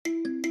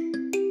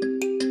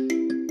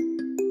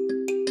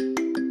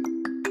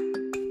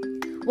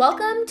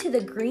Welcome to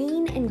the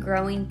Green and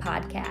Growing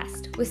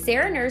podcast with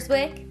Sarah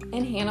Nerswick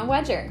and Hannah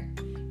Wedger.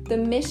 The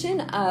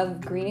mission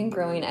of Green and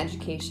Growing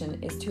Education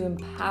is to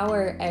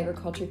empower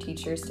agriculture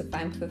teachers to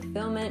find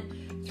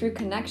fulfillment through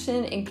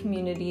connection and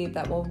community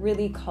that will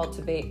really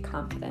cultivate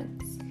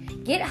confidence.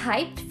 Get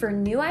hyped for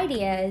new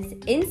ideas,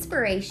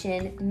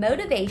 inspiration,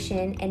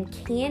 motivation, and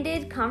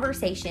candid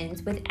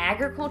conversations with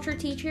agriculture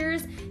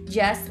teachers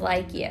just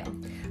like you.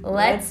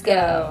 Let's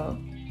go.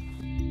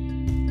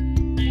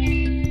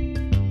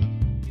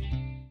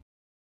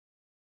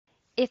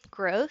 If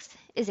growth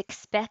is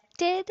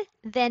expected,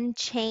 then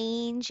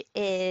change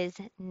is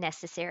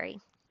necessary.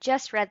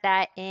 Just read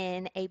that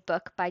in a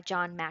book by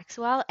John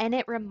Maxwell, and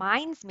it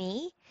reminds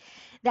me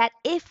that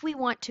if we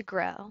want to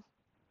grow,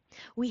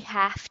 we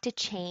have to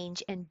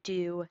change and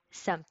do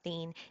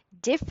something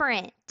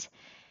different.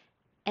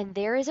 And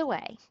there is a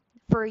way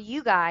for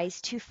you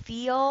guys to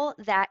feel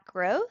that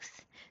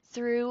growth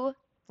through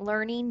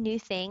learning new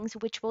things,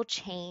 which will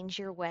change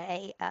your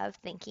way of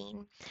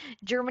thinking.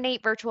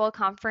 Germinate Virtual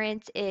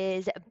Conference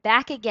is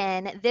back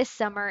again this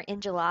summer in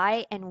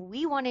July, and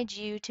we wanted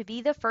you to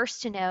be the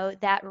first to know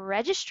that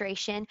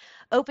registration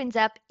opens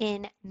up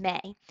in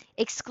May.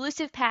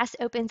 Exclusive Pass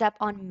opens up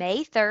on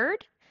May 3rd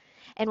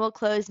and will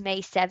close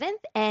May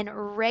 7th, and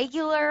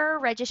regular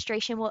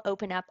registration will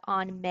open up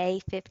on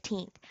May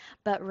 15th.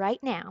 But right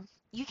now,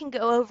 you can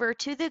go over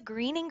to the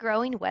Green and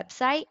Growing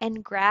website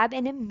and grab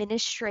an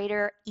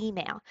administrator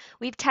email.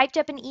 We've typed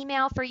up an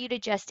email for you to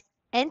just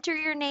enter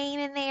your name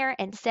in there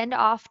and send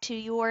off to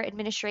your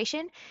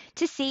administration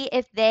to see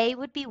if they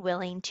would be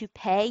willing to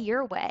pay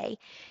your way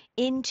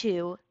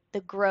into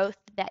the growth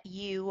that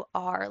you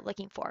are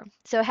looking for.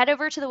 So head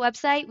over to the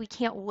website. We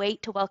can't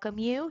wait to welcome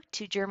you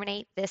to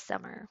Germinate this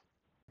summer.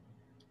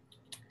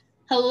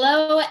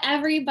 Hello,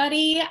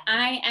 everybody.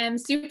 I am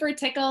super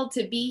tickled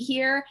to be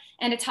here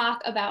and to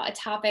talk about a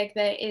topic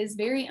that is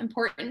very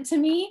important to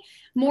me.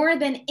 More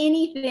than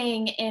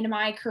anything in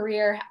my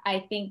career,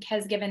 I think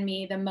has given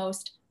me the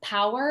most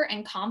power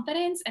and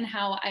confidence in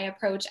how I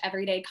approach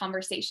everyday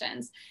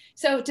conversations.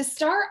 So to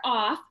start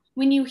off,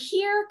 when you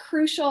hear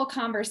crucial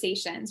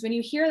conversations, when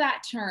you hear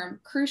that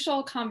term,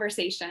 crucial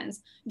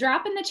conversations,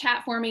 drop in the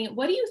chat for me,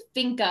 what do you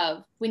think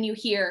of when you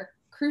hear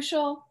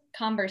crucial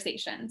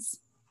conversations?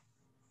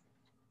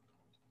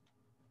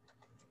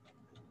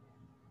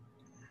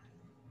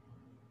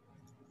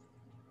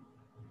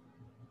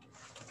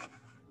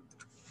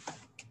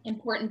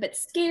 Important but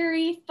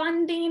scary,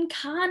 funding,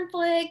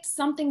 conflict,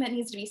 something that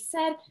needs to be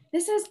said.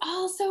 This is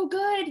all so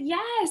good.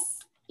 Yes.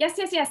 Yes,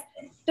 yes, yes.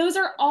 Those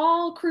are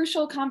all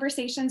crucial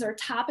conversations or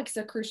topics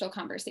of crucial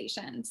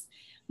conversations.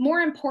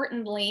 More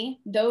importantly,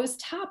 those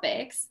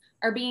topics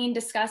are being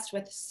discussed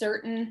with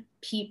certain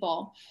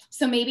people.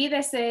 So maybe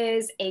this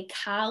is a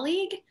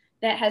colleague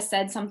that has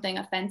said something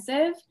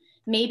offensive.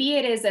 Maybe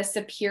it is a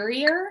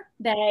superior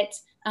that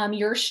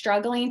you're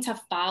struggling to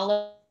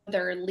follow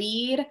their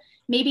lead.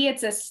 Maybe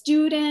it's a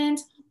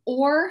student,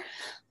 or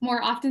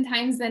more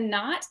oftentimes than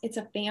not, it's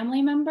a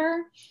family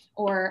member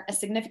or a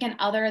significant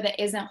other that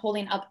isn't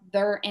holding up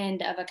their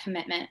end of a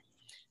commitment.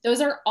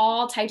 Those are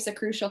all types of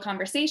crucial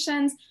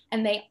conversations,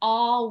 and they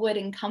all would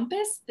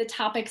encompass the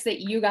topics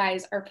that you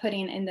guys are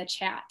putting in the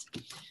chat.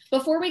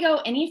 Before we go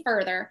any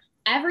further,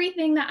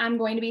 everything that I'm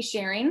going to be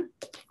sharing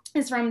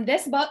is from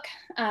this book,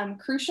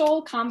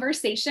 Crucial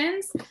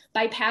Conversations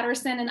by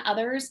Patterson and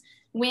others.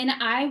 When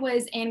I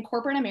was in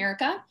corporate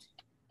America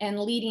and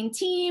leading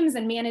teams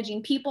and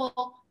managing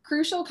people,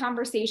 crucial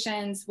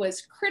conversations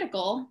was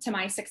critical to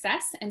my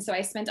success. And so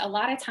I spent a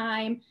lot of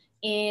time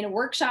in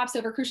workshops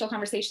over crucial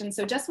conversations.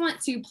 So just want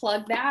to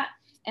plug that,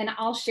 and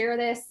I'll share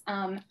this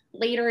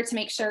later to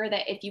make sure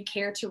that if you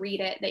care to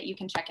read it, that you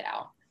can check it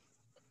out.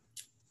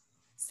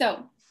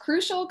 So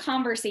crucial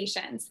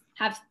conversations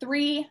have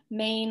three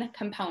main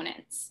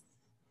components: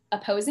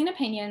 opposing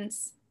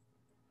opinions,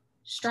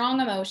 strong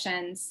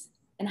emotions,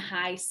 and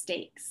high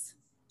stakes.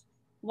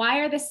 Why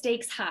are the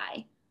stakes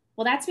high?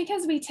 Well, that's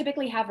because we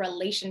typically have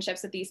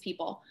relationships with these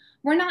people.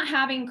 We're not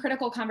having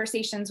critical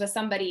conversations with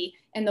somebody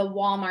in the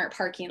Walmart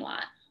parking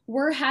lot.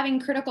 We're having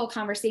critical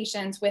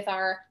conversations with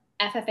our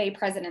FFA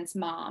president's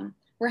mom.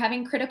 We're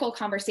having critical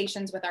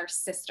conversations with our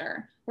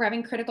sister. We're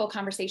having critical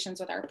conversations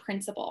with our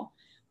principal.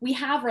 We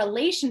have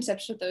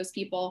relationships with those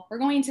people. We're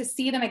going to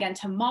see them again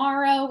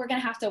tomorrow. We're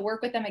going to have to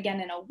work with them again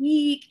in a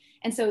week.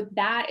 And so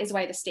that is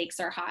why the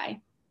stakes are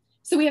high.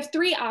 So we have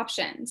three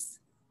options.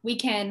 We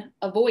can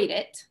avoid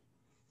it,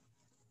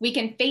 we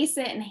can face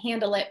it and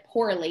handle it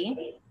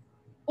poorly,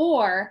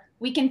 or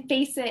we can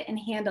face it and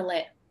handle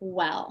it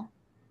well,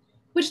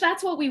 which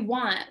that's what we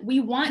want.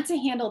 We want to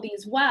handle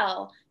these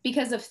well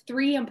because of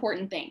three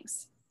important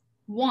things.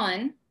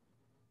 One,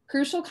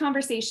 crucial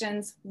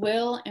conversations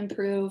will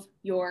improve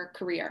your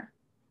career.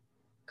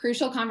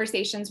 Crucial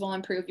conversations will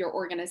improve your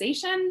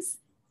organizations,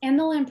 and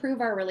they'll improve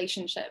our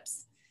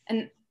relationships.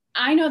 And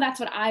I know that's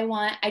what I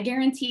want. I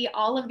guarantee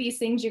all of these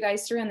things you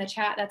guys threw in the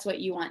chat, that's what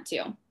you want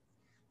too.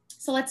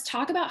 So let's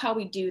talk about how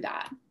we do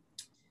that.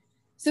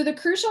 So the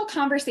crucial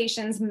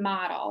conversations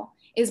model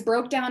is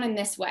broke down in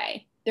this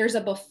way. There's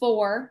a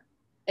before,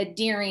 a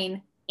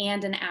during,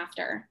 and an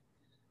after.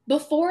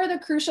 Before the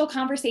crucial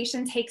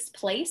conversation takes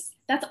place,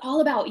 that's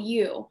all about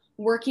you,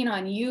 working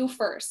on you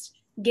first,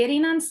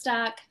 getting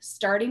unstuck,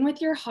 starting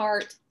with your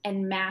heart,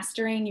 and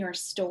mastering your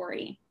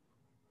story.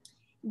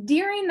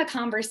 During the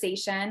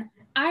conversation,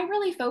 I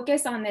really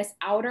focus on this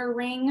outer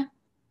ring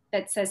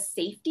that says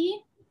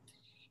safety.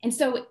 And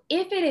so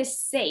if it is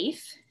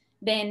safe,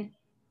 then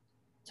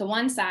to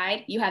one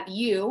side, you have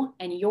you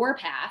and your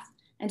path,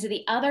 and to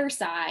the other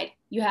side,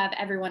 you have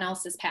everyone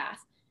else's path.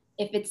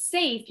 If it's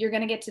safe, you're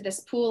going to get to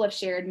this pool of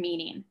shared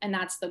meaning, and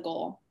that's the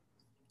goal.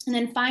 And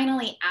then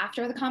finally,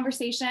 after the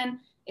conversation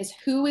is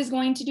who is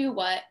going to do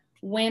what,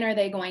 when are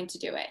they going to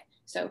do it?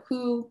 So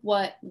who,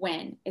 what,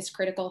 when is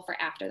critical for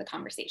after the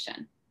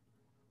conversation.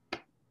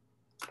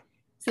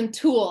 Some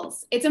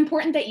tools. It's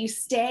important that you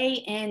stay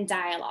in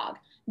dialogue.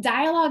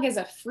 Dialogue is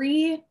a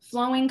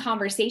free-flowing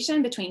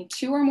conversation between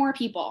two or more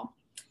people.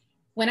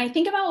 When I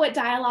think about what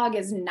dialogue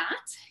is not,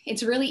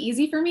 it's really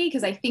easy for me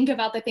because I think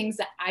about the things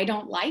that I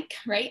don't like,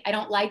 right? I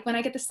don't like when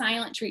I get the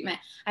silent treatment.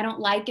 I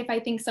don't like if I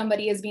think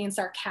somebody is being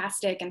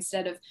sarcastic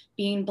instead of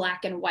being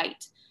black and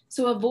white.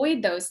 So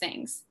avoid those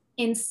things.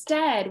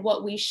 Instead,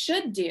 what we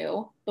should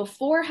do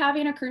before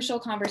having a crucial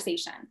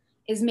conversation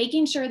is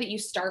making sure that you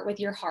start with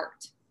your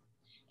heart.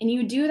 And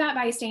you do that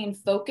by staying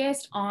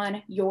focused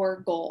on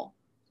your goal.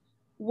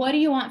 What do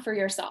you want for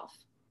yourself?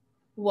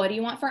 What do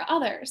you want for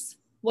others?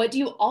 What do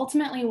you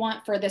ultimately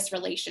want for this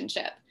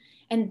relationship?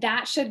 And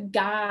that should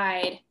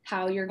guide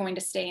how you're going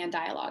to stay in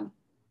dialogue.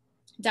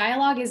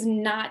 Dialogue is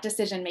not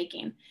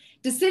decision-making.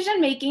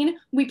 Decision-making,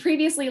 we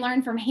previously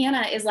learned from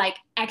Hannah, is like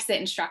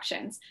exit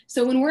instructions.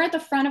 So when we're at the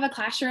front of a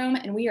classroom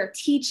and we are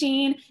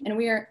teaching and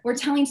we're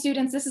telling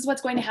students this is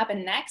what's going to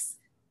happen next,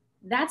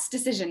 that's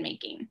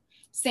decision-making.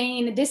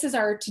 Saying this is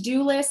our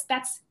to-do list,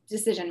 that's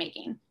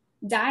decision-making.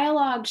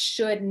 Dialogue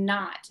should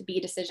not be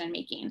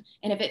decision-making.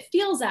 And if it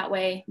feels that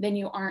way, then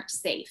you aren't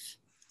safe.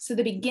 So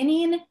the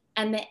beginning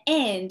and the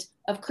end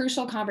of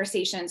crucial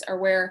conversations are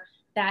where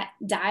that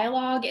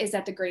dialogue is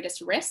at the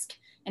greatest risk.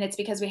 And it's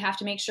because we have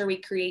to make sure we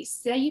create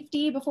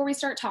safety before we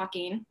start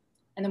talking.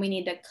 And then we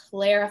need to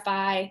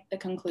clarify the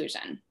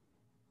conclusion.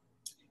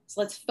 So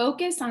let's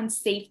focus on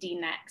safety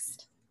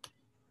next.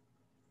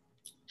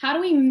 How do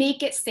we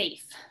make it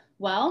safe?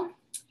 Well,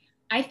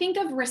 I think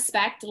of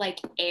respect like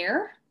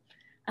air.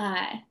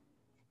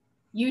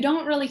 You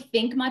don't really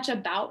think much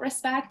about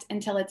respect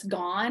until it's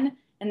gone,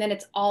 and then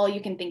it's all you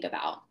can think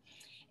about.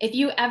 If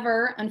you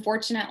ever,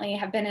 unfortunately,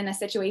 have been in a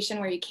situation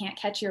where you can't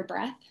catch your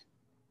breath,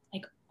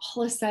 like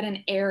all of a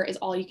sudden air is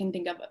all you can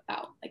think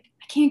about. Like,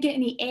 I can't get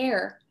any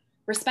air.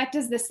 Respect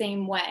is the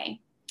same way.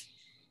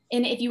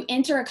 And if you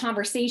enter a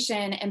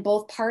conversation and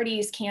both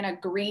parties can't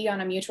agree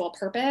on a mutual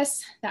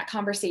purpose, that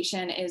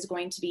conversation is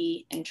going to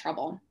be in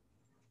trouble.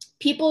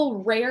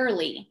 People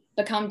rarely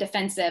become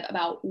defensive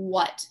about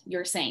what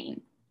you're saying.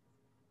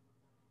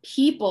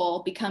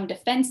 People become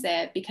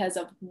defensive because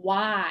of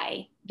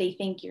why they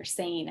think you're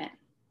saying it.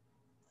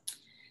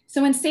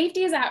 So when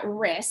safety is at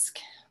risk,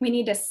 we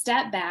need to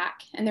step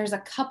back, and there's a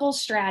couple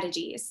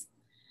strategies.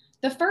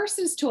 The first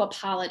is to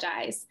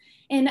apologize.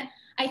 And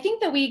I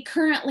think that we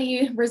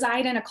currently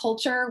reside in a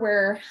culture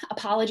where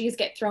apologies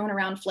get thrown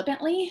around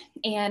flippantly.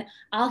 And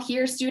I'll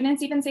hear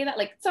students even say that,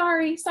 like,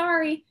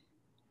 sorry,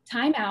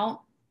 time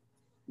out.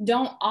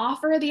 Don't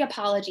offer the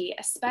apology,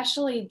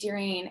 especially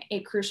during a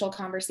crucial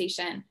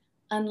conversation,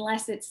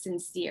 unless it's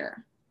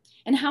sincere.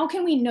 And how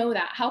can we know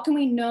that? How can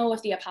we know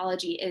if the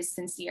apology is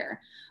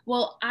sincere?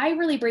 Well, I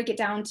really break it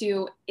down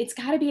to, it's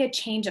got to be a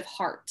change of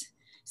heart.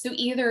 So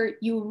either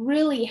you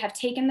really have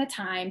taken the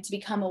time to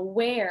become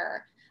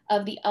aware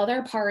of the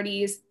other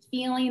party's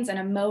feelings and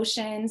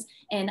emotions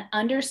and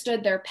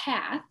understood their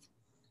path,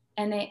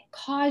 and it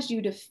caused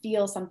you to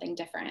feel something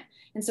different.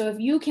 And so if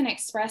you can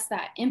express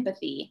that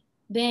empathy,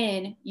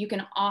 then you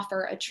can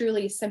offer a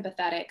truly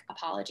sympathetic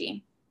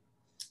apology.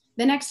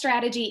 The next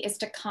strategy is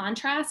to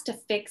contrast to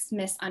fix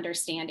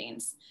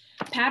misunderstandings.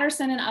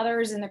 Patterson and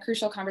others in the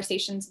Crucial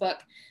Conversations book,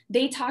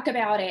 they talk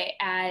about it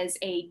as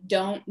a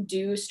don't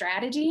do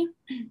strategy,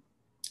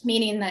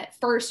 meaning that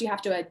first you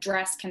have to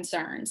address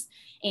concerns.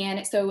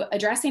 And so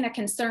addressing a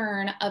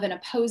concern of an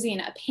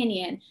opposing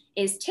opinion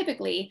is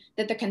typically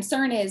that the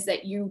concern is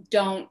that you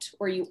don't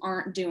or you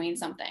aren't doing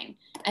something.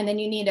 And then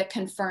you need to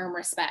confirm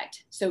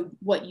respect. So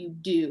what you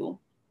do.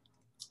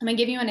 I'm gonna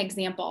give you an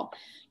example.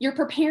 You're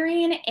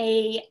preparing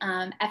a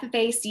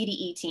FFA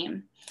CDE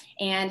team.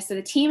 And so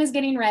the team is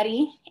getting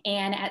ready.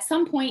 And at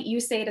some point you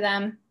say to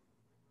them,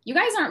 you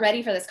guys aren't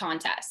ready for this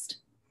contest.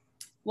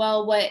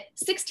 Well, what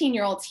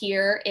 16-year-olds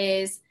hear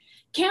is,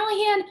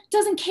 Callahan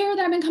doesn't care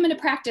that I've been coming to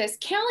practice.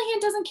 Callahan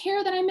doesn't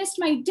care that I missed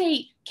my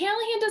date.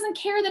 Callahan doesn't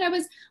care that I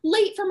was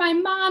late for my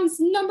mom's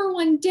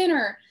 #1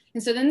 dinner.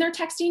 And so then they're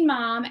texting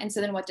mom. And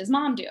so then what does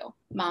mom do?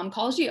 Mom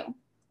calls you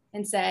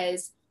and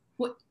says,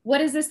 what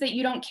is this that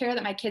you don't care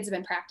that my kids have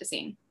been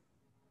practicing?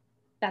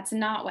 That's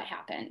not what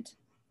happened.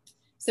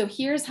 So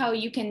here's how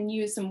you can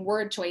use some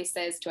word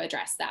choices to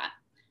address that.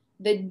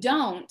 The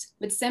don't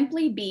would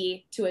simply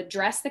be to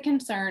address the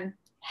concern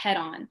head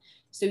on.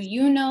 So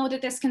you know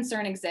that this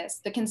concern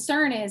exists. The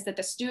concern is that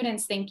the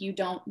students think you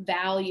don't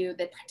value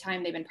the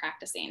time they've been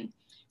practicing.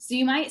 So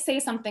you might say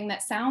something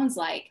that sounds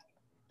like,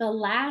 the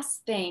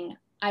last thing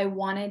I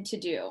wanted to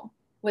do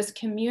was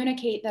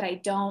communicate that I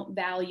don't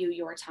value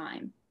your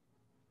time.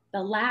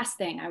 The last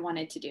thing I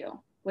wanted to do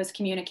was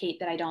communicate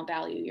that I don't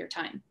value your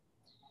time.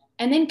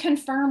 And then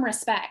confirm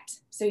respect.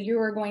 So you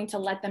are going to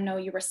let them know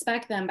you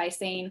respect them by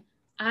saying,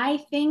 I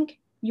think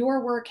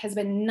your work has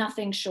been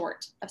nothing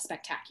short of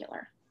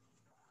spectacular.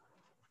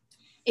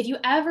 If you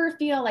ever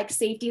feel like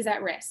safety is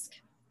at risk,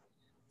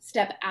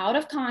 step out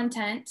of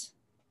content,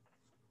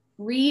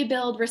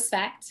 rebuild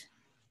respect,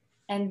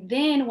 and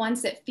then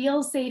once it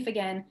feels safe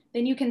again,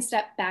 then you can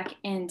step back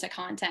into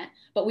content.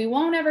 But we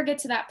won't ever get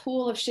to that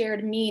pool of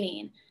shared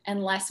meaning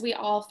unless we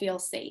all feel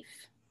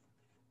safe.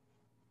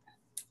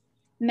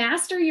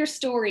 Master your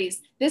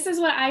stories. This is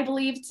what I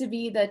believe to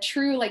be the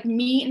true like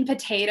meat and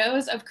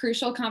potatoes of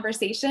Crucial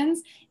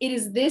Conversations. It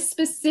is this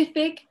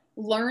specific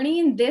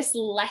learning, this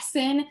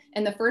lesson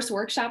in the first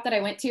workshop that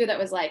I went to that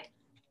was like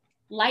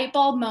light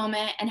bulb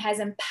moment and has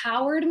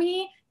empowered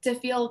me to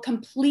feel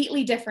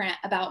completely different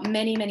about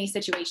many, many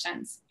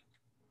situations.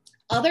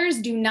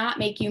 Others do not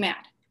make you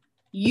mad.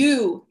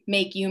 You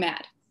make you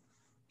mad.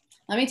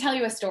 Let me tell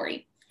you a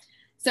story.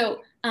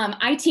 So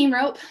I team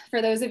rope. For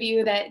those of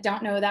you that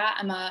don't know that,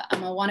 I'm a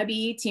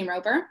wannabe team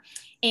roper.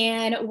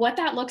 And what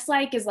that looks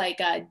like is like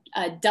a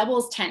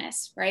doubles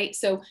tennis, right?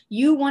 So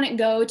you wouldn't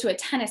go to a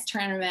tennis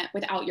tournament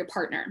without your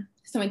partner.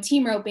 So in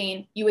team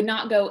roping, you would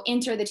not go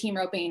enter the team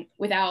roping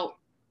without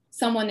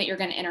someone that you're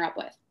going to interrupt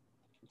with.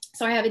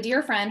 So I have a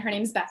dear friend, her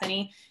name's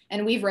Bethany,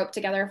 and we've roped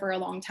together for a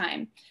long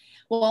time.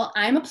 Well,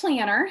 I'm a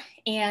planner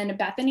and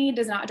Bethany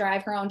does not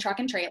drive her own truck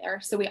and trailer.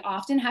 So we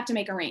often have to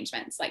make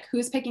arrangements like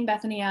who's picking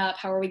Bethany up,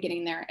 how are we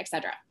getting there,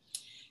 etc.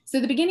 So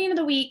the beginning of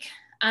the week,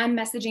 I'm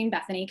messaging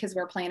Bethany because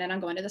we're planning on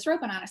going to this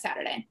roping on a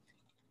Saturday.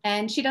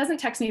 And she doesn't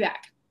text me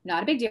back.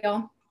 Not a big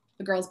deal.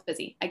 The girl's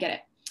busy. I get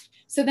it.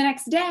 So the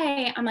next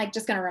day, I'm like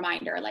just going to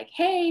remind her like,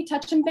 hey,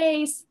 touch and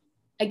base.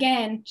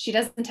 Again, she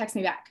doesn't text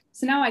me back.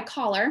 So now I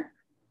call her,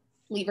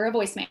 leave her a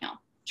voicemail,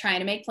 trying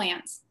to make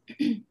plans.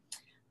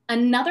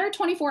 Another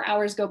 24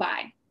 hours go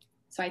by.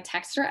 So I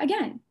text her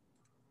again.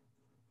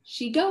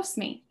 She ghosts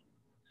me.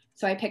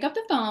 So I pick up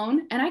the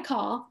phone and I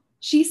call.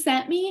 She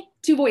sent me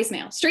to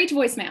voicemail, straight to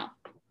voicemail.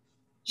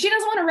 She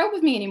doesn't want to rope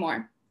with me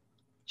anymore.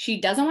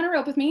 She doesn't want to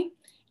rope with me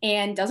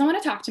and doesn't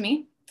want to talk to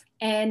me.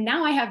 And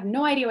now I have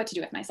no idea what to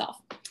do with myself.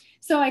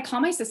 So I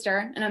call my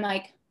sister and I'm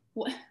like,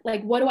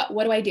 what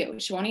do I do?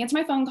 She won't answer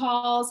my phone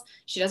calls.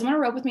 She doesn't want to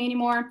rope with me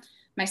anymore.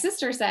 My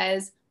sister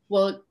says,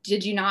 well,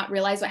 did you not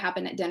realize what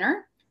happened at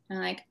dinner? And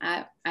I'm like,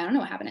 I don't know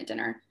what happened at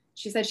dinner.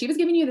 She said, she was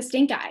giving you the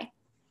stink eye.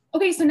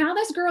 Okay, so now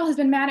this girl has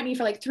been mad at me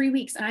for like 3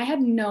 weeks and I had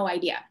no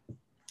idea.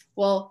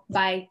 Well,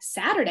 by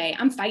Saturday,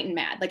 I'm fighting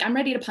mad. Like I'm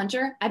ready to punch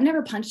her. I've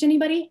never punched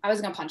anybody. I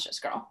was gonna punch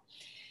this girl.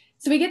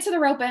 So we get to the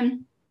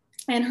roping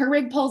and her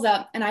rig pulls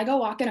up and I go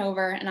walking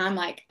over and I'm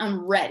like,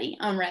 I'm ready.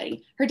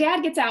 Her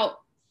dad gets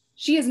out.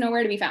 She is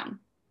nowhere to be found.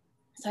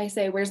 So I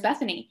say, where's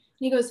Bethany?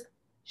 And he goes,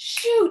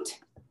 shoot,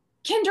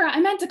 Kendra, I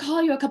meant to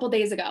call you a couple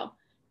days ago.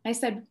 I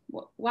said,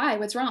 why?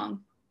 What's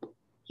wrong?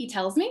 He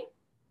tells me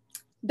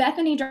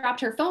Bethany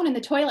dropped her phone in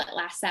the toilet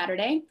last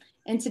Saturday,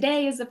 and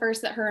today is the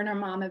first that her and her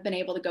mom have been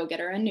able to go get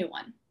her a new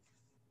one.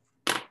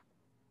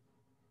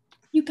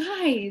 You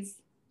guys,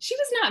 she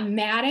was not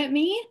mad at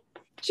me.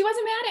 She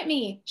wasn't mad at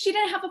me. She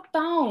didn't have a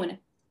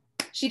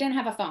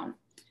phone.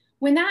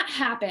 When that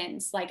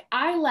happens, like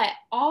I let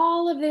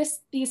all of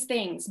these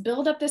things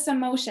build up this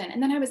emotion,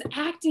 and then I was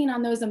acting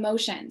on those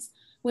emotions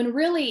when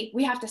really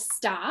we have to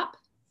stop,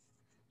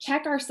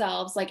 check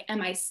ourselves, like,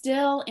 am I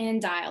still in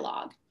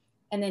dialogue?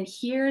 And then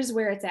here's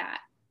where it's at.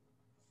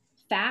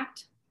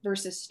 Fact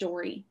versus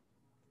story.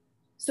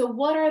 So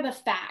what are the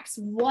facts?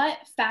 What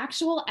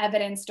factual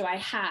evidence do I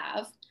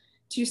have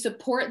to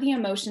support the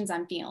emotions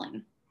I'm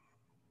feeling?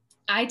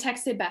 I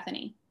texted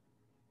Bethany.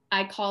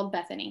 I called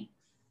Bethany.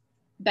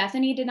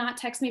 Bethany did not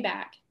text me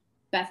back.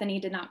 Bethany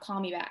did not call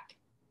me back.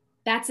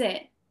 That's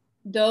it.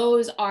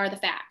 Those are the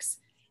facts.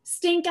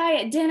 Stink eye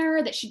at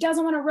dinner, that she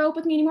doesn't want to rope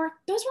with me anymore.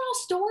 Those were all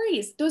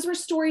stories. Those were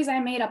stories I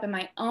made up in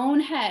my own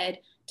head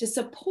to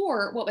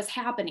support what was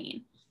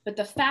happening. But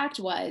the fact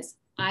was,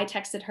 I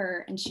texted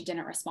her and she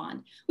didn't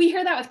respond. We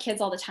hear that with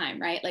kids all the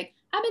time, right? Like,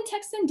 I've been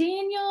texting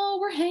Daniel,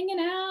 we're hanging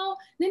out,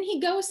 then he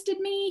ghosted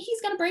me,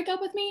 he's gonna break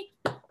up with me.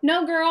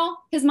 No,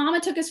 girl, his mama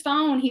took his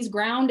phone, he's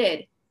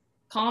grounded.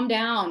 Calm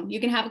down,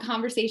 you can have a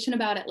conversation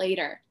about it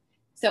later.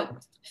 So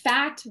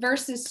fact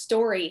versus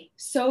story,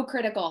 so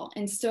critical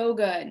and so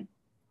good.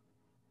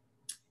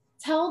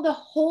 Tell the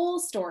whole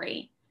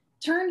story.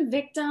 Turn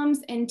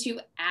victims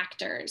into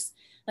actors.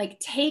 Like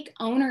take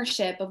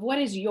ownership of what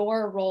is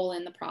your role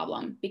in the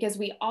problem, because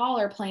we all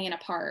are playing a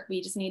part.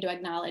 We just need to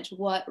acknowledge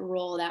what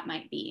role that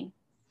might be.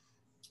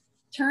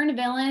 Turn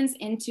villains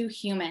into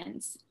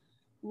humans.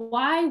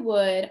 Why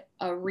would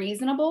a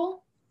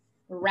reasonable,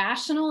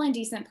 rational, and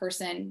decent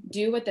person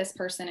do what this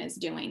person is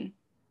doing?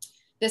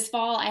 This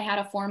fall, I had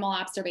a formal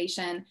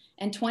observation,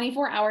 and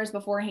 24 hours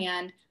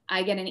beforehand,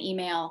 I get an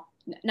email,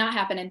 not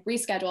happening,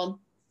 rescheduled.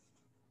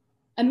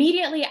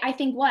 Immediately, I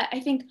think what? I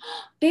think,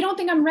 oh, they don't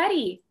think I'm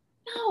ready.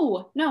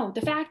 No,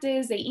 the fact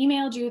is they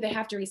emailed you, they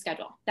have to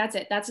reschedule. That's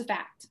it, that's a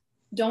fact.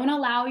 Don't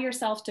allow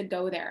yourself to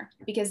go there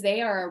because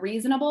they are a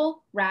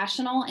reasonable,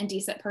 rational, and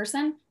decent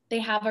person. They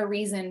have a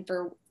reason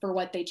for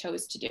what they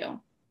chose to do.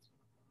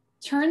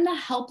 Turn the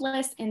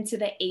helpless into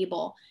the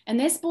able. And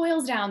this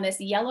boils down,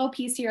 this yellow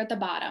piece here at the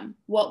bottom.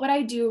 What would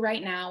I do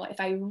right now if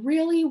I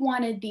really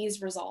wanted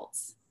these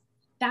results?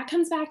 That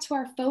comes back to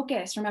our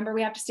focus. Remember,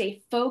 we have to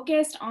stay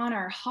focused on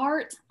our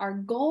heart, our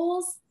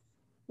goals.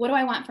 What do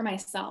I want for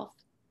myself?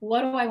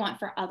 What do I want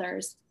for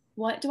others?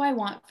 What do I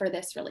want for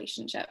this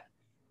relationship?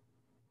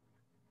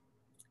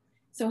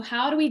 So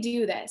how do we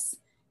do this?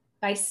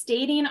 By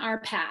stating our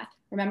path.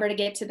 Remember, to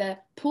get to the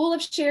pool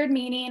of shared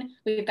meaning,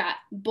 we've got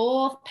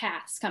both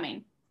paths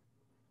coming.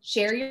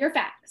 Share your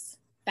facts,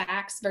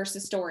 facts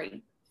versus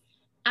story.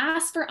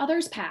 Ask for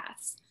others'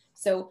 paths.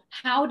 So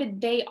how did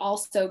they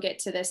also get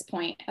to this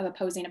point of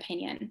opposing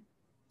opinion?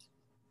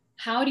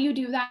 How do you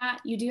do that?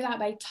 You do that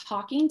by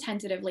talking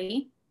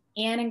tentatively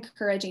and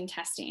encouraging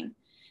testing.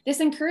 This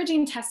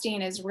encouraging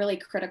testing is really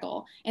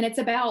critical, and it's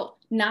about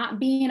not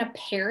being a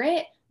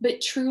parrot,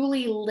 but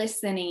truly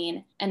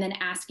listening and then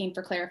asking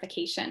for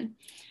clarification.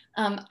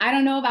 I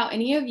don't know about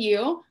any of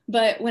you,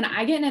 but when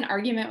I get in an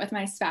argument with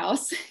my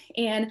spouse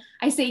and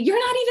I say, "You're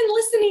not even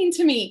listening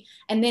to me,"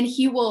 and then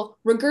he will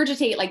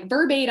regurgitate like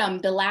verbatim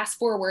the last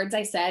 4 words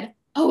I said,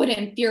 oh, it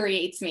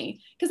infuriates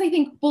me. Because I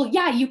think, well,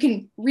 yeah, you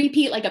can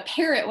repeat like a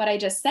parrot what I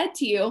just said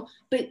to you,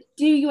 but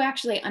do you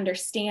actually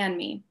understand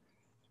me?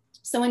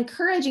 So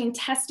encouraging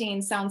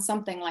testing sounds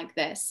something like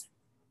this.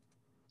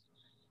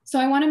 So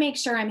I want to make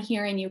sure I'm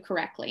hearing you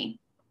correctly.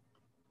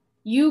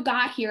 You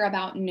got here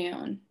about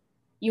noon.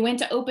 You went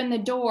to open the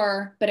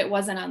door, but it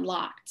wasn't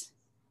unlocked.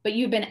 But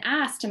you've been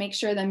asked to make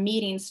sure the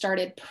meeting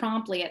started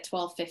promptly at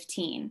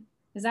 12:15.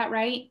 Is that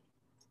right?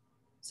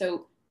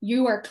 So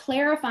you are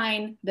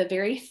clarifying the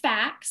very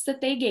facts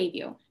that they gave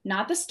you,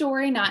 not the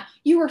story, not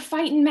you were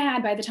fighting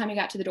mad by the time you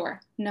got to the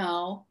door.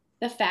 No,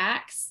 the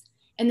facts.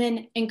 And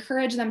then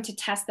encourage them to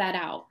test that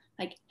out.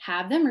 Like,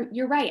 have them,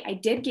 you're right, I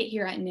did get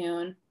here at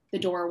noon. The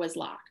door was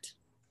locked.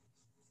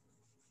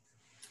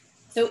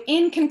 So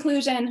in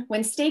conclusion,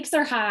 when stakes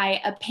are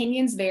high,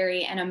 opinions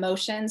vary and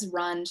emotions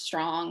run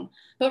strong.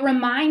 But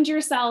remind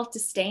yourself to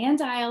stay in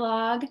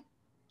dialogue,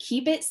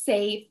 keep it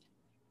safe,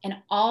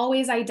 and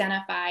always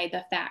identify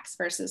the facts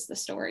versus the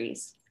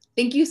stories.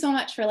 Thank you so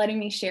much for letting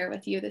me share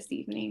with you this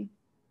evening.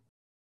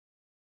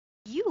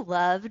 You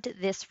loved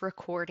this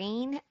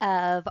recording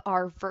of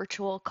our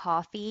virtual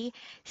coffee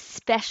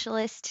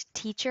specialist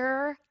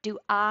teacher. Do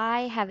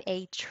I have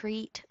a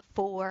treat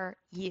for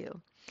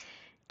you?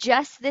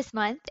 Just this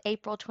month,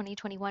 April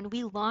 2021,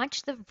 we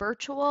launched the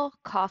Virtual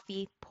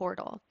Coffee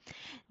Portal.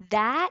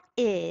 That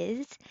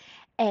is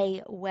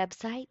a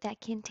website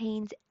that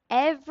contains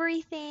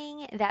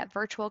everything that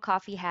Virtual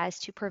Coffee has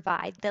to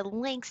provide. The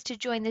links to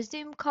join the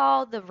Zoom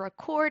call, the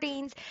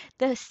recordings,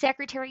 the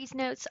secretary's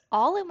notes,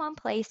 all in one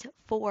place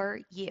for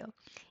you.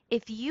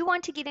 If you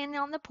want to get in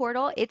on the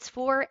portal, it's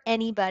for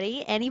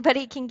anybody.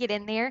 Anybody can get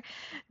in there.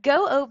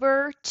 Go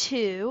over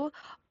to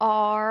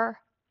our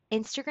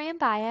Instagram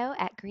bio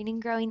at Green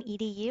and Growing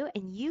EDU,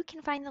 and you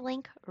can find the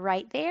link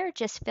right there.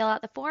 Just fill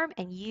out the form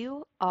and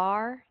you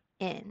are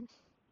in.